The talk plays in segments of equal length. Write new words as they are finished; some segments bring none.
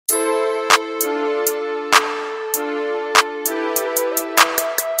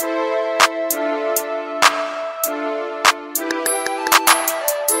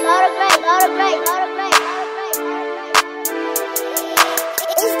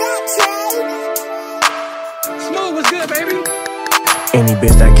good, baby. Any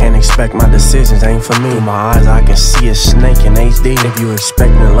bitch that can't expect my decisions ain't for me. Through my eyes I can see a snake in HD. If you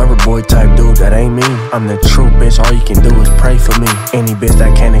expecting a lover boy type dude, that ain't me. I'm the true bitch, all you can do is pray for me. Any bitch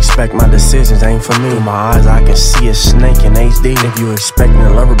that can't expect my decisions ain't for me. Through my eyes I can see a snake in HD. If you expecting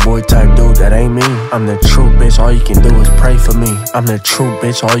a lover boy type dude, that ain't me. I'm the true bitch, all you can do is pray for me. I'm the true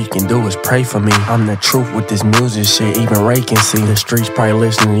bitch, all you can do is pray for me. I'm the truth with this music shit, even Ray can see. The streets probably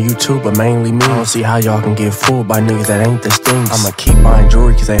listening to YouTube, but mainly me. I don't see how y'all can get fooled by niggas that ain't the stings. I'ma keep buying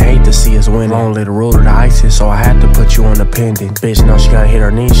jewelry cause they hate to see us win. Long little road to the ISIS, so I had to put you on the pendant. Bitch know she gotta hit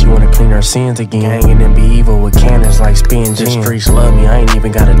her knees, she wanna clean her sins again. Hanging and be evil with cannons like spin gin. The streets love me, I ain't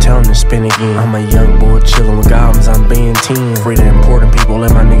even gotta tell them to spin again. I'm a young boy chillin' with goblins, I'm being 10. Free the important people,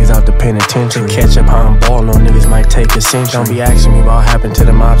 let my niggas out the penitentiary. To catch up how I'm ballin', no niggas might take a century. Don't be asking me what happened to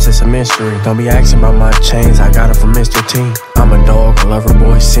the mobs, it's a mystery. Don't be asking about my chains, I got it from Mr. T. I'm a dog, a lover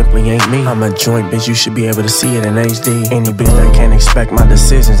boy, simply ain't me. I'm a joint bitch, you should be able to see it in HD. Any bitch that can't expect my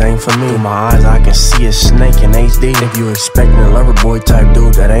decisions ain't for me. Through my eyes I can see a snake in HD. If you expecting a lover boy type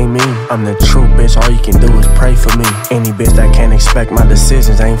dude, that ain't me. I'm the true bitch, all you can do is pray for me. Any bitch that can't expect my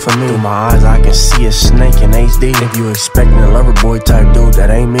decisions ain't for me. Through my eyes I can see a snake in HD. If you expecting a lover boy type dude,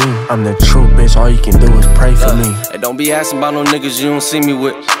 that ain't me. I'm the true bitch, all you can do is pray for me. Hey, don't be asking about no niggas you don't see me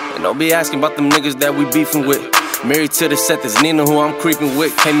with. And don't be asking about them niggas that we beefing with. Married to the set, that's Nina who I'm creeping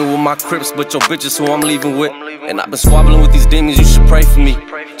with. Came in with my crips, but your bitches who I'm leaving with. And I've been squabbling with these demons, you should pray for me.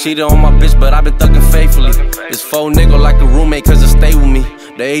 Cheated on my bitch, but I've been thugging faithfully. This faux nigga like a roommate, cause it stay with me.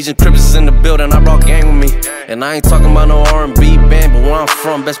 The Asian crips is in the building, I brought gang with me. And I ain't talking about no R&B band, but where I'm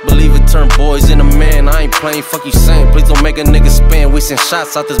from, best believe it turn boys into man. I ain't playing, fuck you saying, please don't make a nigga spin. We send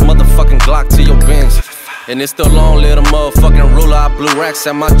shots out this motherfucking Glock to your Benz. And it's still long, little motherfucking ruler. I blew racks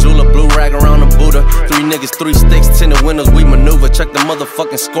at my jeweler, blue rag around the Buddha. 3 niggas, 3 sticks, tinted windows, we maneuver. Check the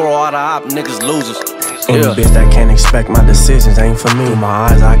motherfucking score, all the op niggas losers. Any bitch that can't expect my decisions ain't for me. Through my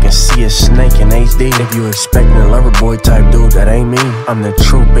eyes I can see a snake in HD. If you expecting a lover boy type dude, that ain't me. I'm the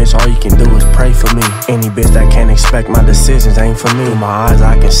true bitch, all you can do is pray for me. Any bitch that can't expect my decisions ain't for me. Through my eyes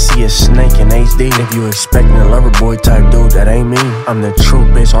I can see a snake in HD. If you expecting a lover boy type dude, that ain't me. I'm the true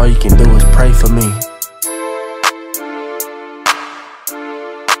bitch, all you can do is pray for me.